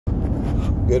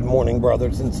Good morning,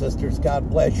 brothers and sisters. God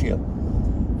bless you.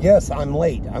 Yes, I'm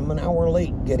late. I'm an hour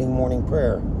late getting morning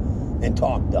prayer and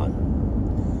talk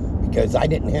done because I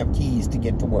didn't have keys to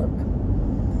get to work.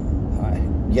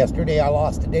 Yesterday, I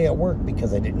lost a day at work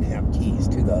because I didn't have keys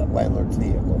to the landlord's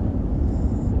vehicle.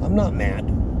 I'm not mad.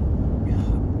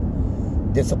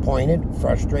 Disappointed,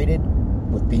 frustrated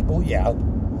with people, yeah,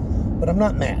 but I'm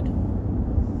not mad.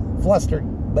 Flustered,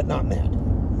 but not mad.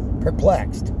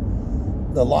 Perplexed.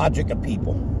 The logic of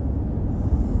people.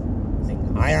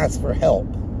 I ask for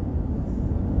help,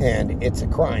 and it's a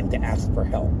crime to ask for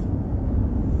help.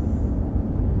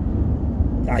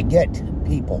 I get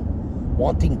people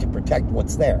wanting to protect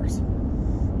what's theirs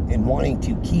and wanting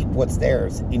to keep what's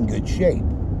theirs in good shape.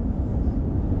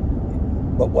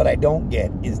 But what I don't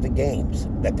get is the games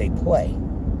that they play.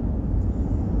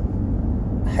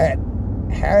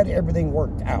 Had everything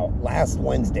worked out last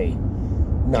Wednesday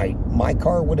night, my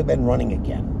car would have been running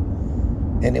again,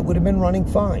 and it would have been running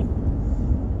fine.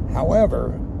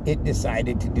 However, it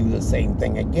decided to do the same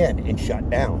thing again and shut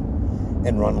down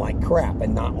and run like crap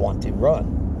and not want to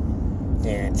run.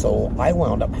 And so I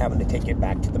wound up having to take it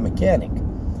back to the mechanic.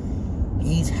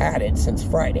 He's had it since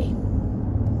Friday.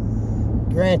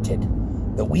 Granted,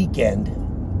 the weekend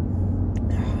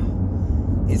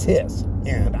is his,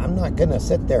 and I'm not going to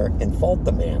sit there and fault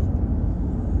the man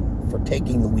for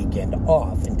taking the weekend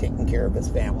off and taking care of his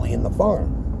family and the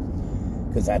farm,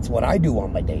 because that's what I do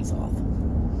on my days off,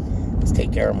 is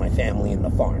take care of my family and the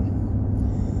farm.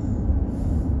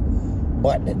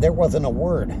 But there wasn't a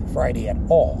word Friday at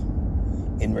all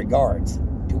in regards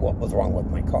to what was wrong with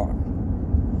my car.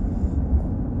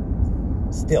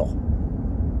 Still.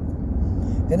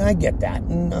 And I get that,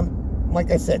 and like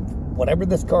I said, whatever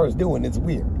this car is doing is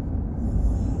weird.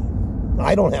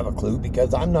 I don't have a clue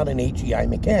because I'm not an HEI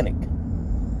mechanic.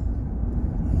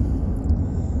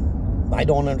 I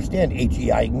don't understand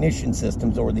HEI ignition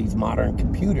systems or these modern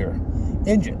computer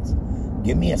engines.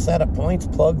 Give me a set of points,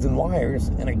 plugs, and wires,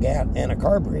 and a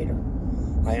carburetor.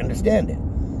 I understand it.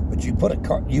 But you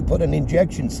put an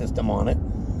injection system on it,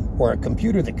 or a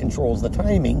computer that controls the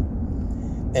timing,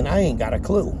 and I ain't got a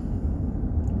clue.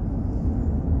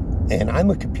 And I'm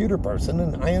a computer person,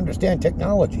 and I understand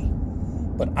technology,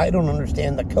 but I don't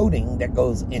understand the coding that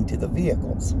goes into the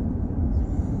vehicles.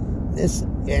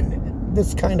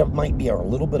 This kind of might be a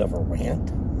little bit of a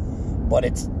rant, but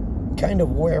it's kind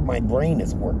of where my brain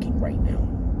is working right now.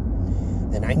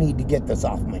 And I need to get this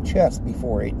off my chest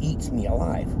before it eats me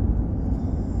alive.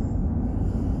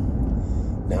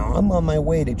 Now, I'm on my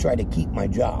way to try to keep my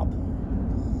job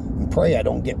and pray I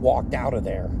don't get walked out of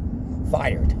there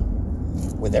fired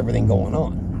with everything going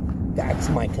on. That's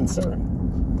my concern,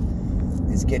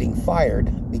 is getting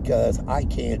fired because I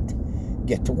can't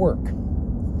get to work.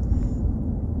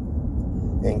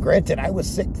 And granted, I was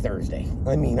sick Thursday.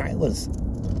 I mean,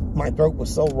 my throat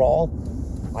was so raw,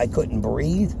 I couldn't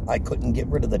breathe. I couldn't get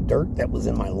rid of the dirt that was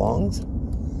in my lungs.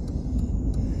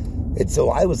 And so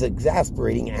I was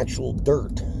exasperating actual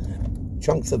dirt,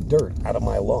 chunks of dirt out of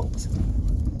my lungs.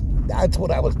 That's what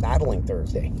I was battling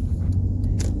Thursday.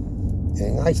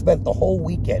 And I spent the whole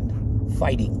weekend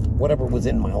fighting whatever was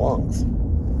in my lungs.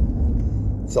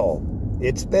 So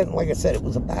it's been, like I said, it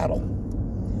was a battle.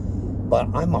 But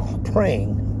I'm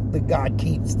praying that God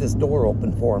keeps this door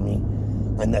open for me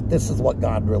and that this is what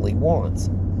God really wants.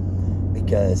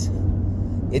 Because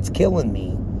it's killing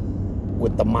me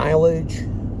with the mileage,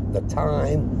 the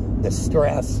time, the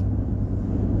stress.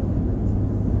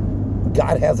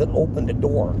 God hasn't opened a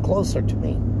door closer to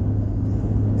me.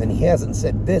 And He hasn't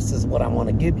said, this is what I want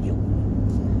to give you.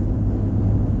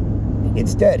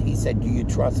 Instead, He said, do you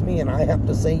trust me? And I have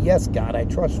to say, yes, God, I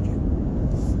trust you.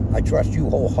 I trust you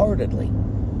wholeheartedly.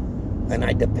 And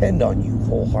I depend on you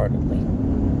wholeheartedly.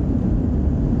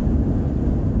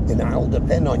 And I'll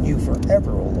depend on you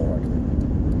forever, O Lord.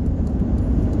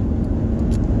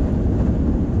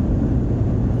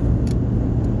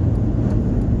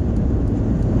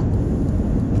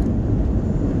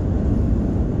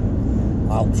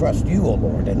 I'll trust you, O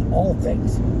Lord, in all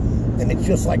things. And it's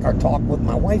just like our talk with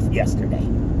my wife yesterday.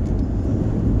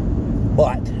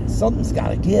 But something's got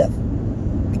to give,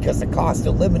 because the cost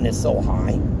of living is so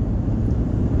high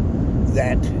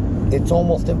that it's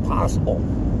almost impossible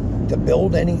to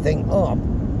build anything up.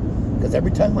 Because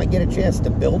every time I get a chance to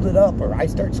build it up, or I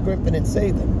start scrimping and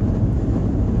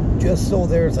saving, just so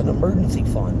there's an emergency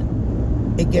fund,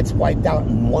 it gets wiped out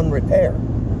in one repair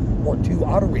or two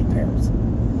auto repairs.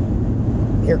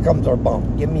 Here comes our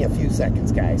bump. Give me a few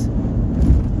seconds, guys.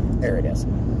 There it is.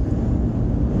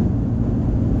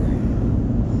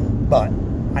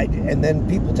 And then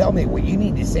people tell me, well, you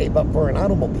need to save up for an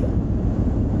automobile.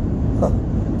 Huh.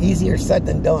 Easier said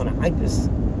than done.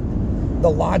 The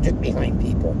logic behind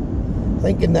people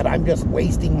thinking that I'm just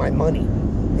wasting my money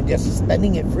and just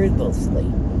spending it frivolously.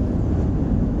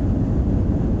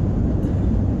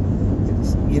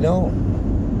 It's,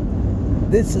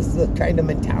 this is the kind of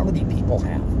mentality people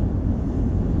have.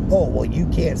 Oh, well, you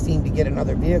can't seem to get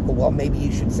another vehicle. Well, maybe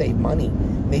you should save money.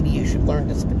 Maybe you should learn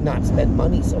to not spend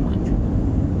money so much.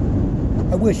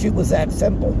 I wish it was that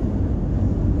simple.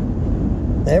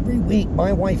 Every week,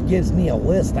 my wife gives me a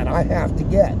list that I have to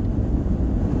get.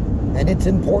 And it's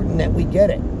important that we get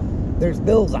it. There's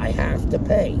bills I have to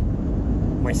pay.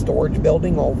 My storage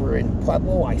building over in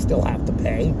Pueblo, I still have to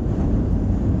pay.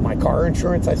 My car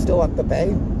insurance, I still have to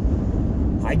pay.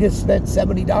 I just spent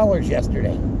 $70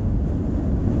 yesterday.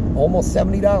 Almost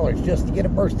 $70 just to get a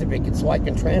birth certificate so I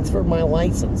can transfer my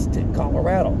license to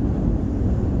Colorado.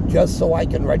 Just so I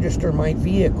can register my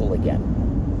vehicle again.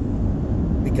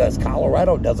 Because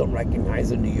Colorado doesn't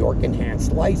recognize a New York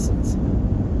enhanced license.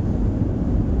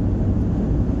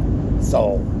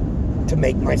 So, to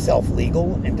make myself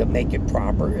legal and to make it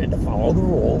proper and to follow the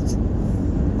rules,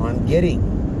 I'm getting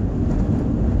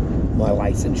my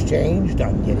license changed.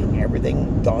 I'm getting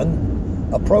everything done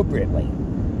appropriately.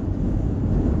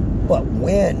 But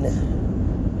when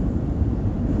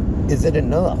is it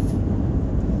enough?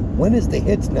 When is the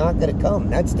hit's not going to come?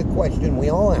 That's the question we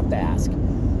all have to ask.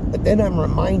 But then I'm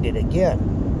reminded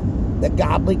again that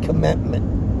godly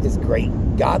commitment is great.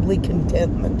 Godly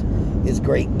contentment is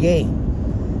great gain.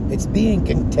 It's being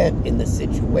content in the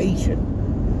situation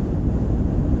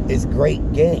is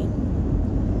great gain.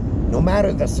 No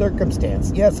matter the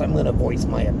circumstance, yes, I'm going to voice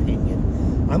my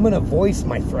opinion. I'm going to voice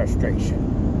my frustration.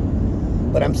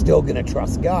 But I'm still going to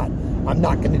trust God. I'm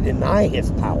not going to deny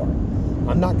His power.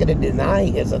 I'm not going to deny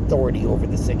His authority over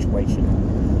the situation.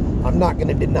 I'm not going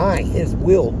to deny His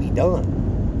will be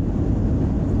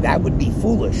done. That would be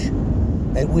foolish.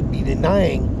 It would be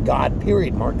denying God,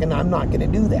 period, Mark, and I'm not going to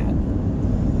do that.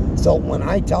 So when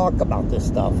I talk about this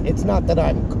stuff, it's not that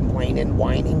I'm complaining,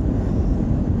 whining,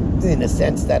 in a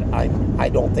sense that I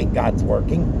don't think God's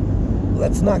working.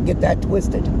 Let's not get that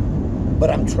twisted. But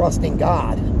I'm trusting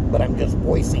God, but I'm just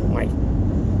voicing my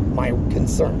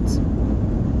concerns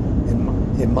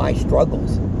and my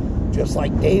struggles. Just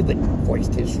like David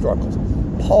voiced his struggles.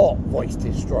 Paul voiced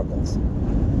his struggles.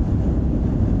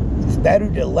 It's better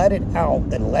to let it out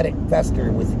than let it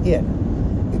fester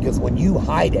within. Because when you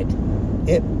hide it,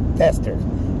 it festers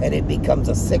and it becomes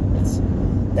a sickness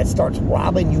that starts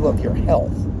robbing you of your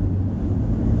health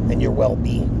and your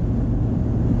well-being.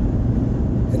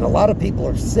 And a lot of people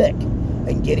are sick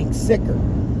and getting sicker,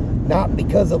 not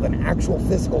because of an actual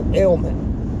physical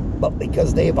ailment, but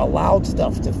because they've allowed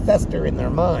stuff to fester in their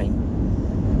mind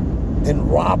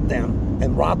and rob them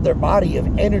and rob their body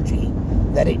of energy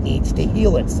that it needs to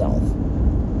heal itself.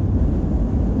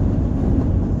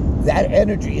 That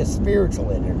energy is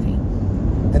spiritual energy.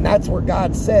 And that's where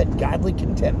God said godly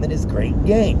contentment is great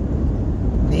gain.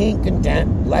 Being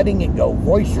content, letting it go,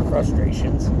 voice your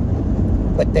frustrations,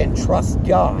 but then trust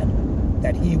God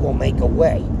that He will make a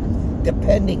way,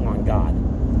 depending on God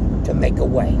to make a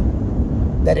way,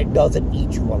 that it doesn't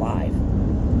eat you alive.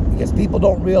 Because people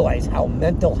don't realize how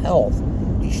mental health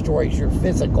destroys your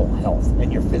physical health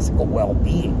and your physical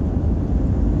well-being.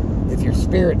 If your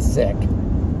spirit's sick,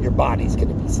 your body's going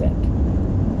to be sick.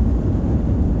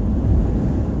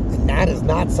 And that is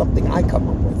not something I come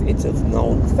up with. It's a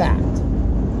known fact.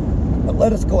 But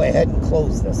let us go ahead and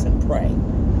close this and pray.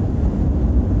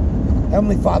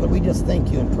 Heavenly Father, we just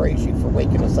thank you and praise you for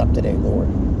waking us up today, Lord.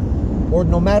 Lord,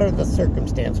 no matter the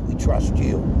circumstance, we trust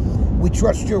you. We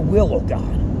trust your will, oh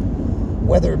God.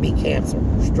 Whether it be cancer,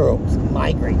 strokes,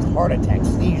 migraines, heart attacks,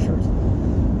 seizures,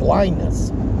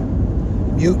 blindness,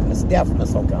 muteness,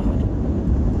 deafness, oh God.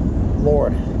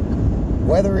 Lord,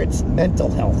 whether it's mental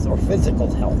health or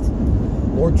physical health,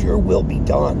 Lord, your will be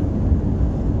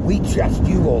done. We trust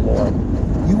you, oh Lord.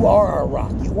 You are our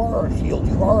rock. You are our shield.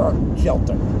 You are our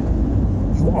shelter.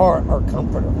 You are our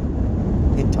comforter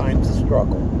in times of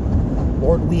struggle.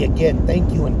 Lord, we again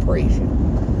thank you and praise you.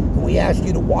 And we ask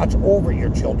you to watch over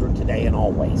your children today and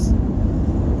always.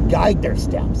 Guide their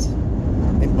steps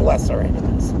and bless our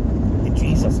enemies. In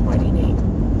Jesus' mighty name,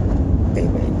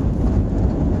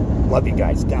 amen. Love you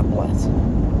guys. God bless.